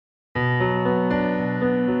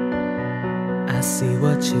I see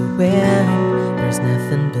what you're wearing, there's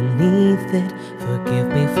nothing beneath it. Forgive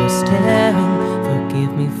me for staring,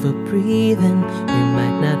 forgive me for breathing. We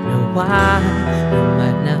might not know why, we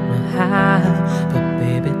might not know how, but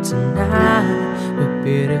baby tonight, we're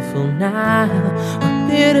beautiful now. We're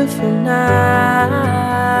beautiful now.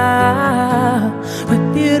 We're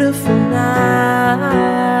beautiful now.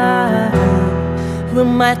 We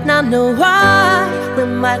might not know why, we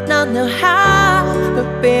might not know how,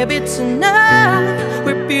 but baby tonight,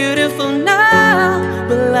 we're beautiful now.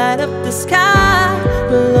 We'll light up the sky,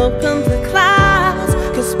 we'll open the clouds,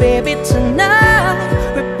 'cause baby tonight,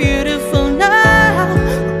 we're beautiful now.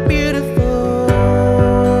 We're beautiful.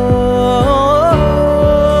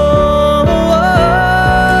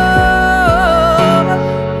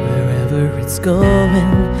 Wherever it's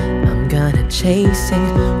going, I'm gonna chase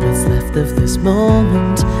it. What's left of this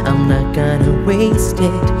moment, I'm not gonna waste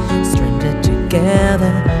it. Stranded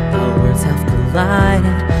together, our worlds have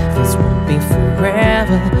collided. This won't be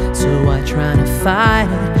forever, so I try to fight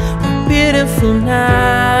it. We're beautiful now.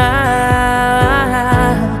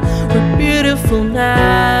 We're beautiful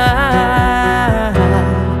now.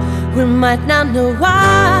 We might not know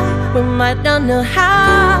why, we might not know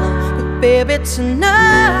how, but baby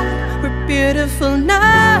tonight, we're beautiful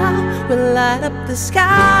now. We'll light up the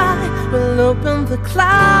sky, we'll open the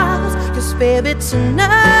clouds, 'cause baby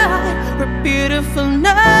tonight, we're beautiful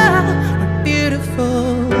now. We're beautiful.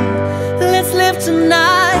 Let's live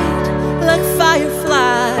tonight like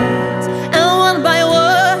fireflies, and one by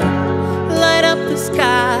one, light up the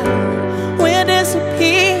sky. We'll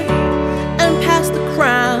disappear and pass the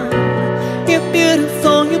crown. You're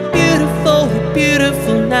beautiful, you're beautiful, you're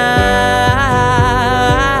beautiful now.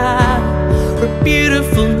 We're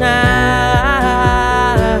beautiful now.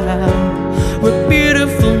 We're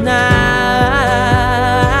beautiful now.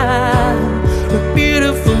 We're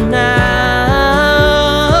beautiful now.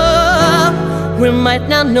 We might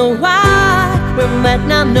not know why, we might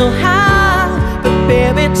not know how, but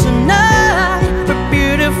baby tonight,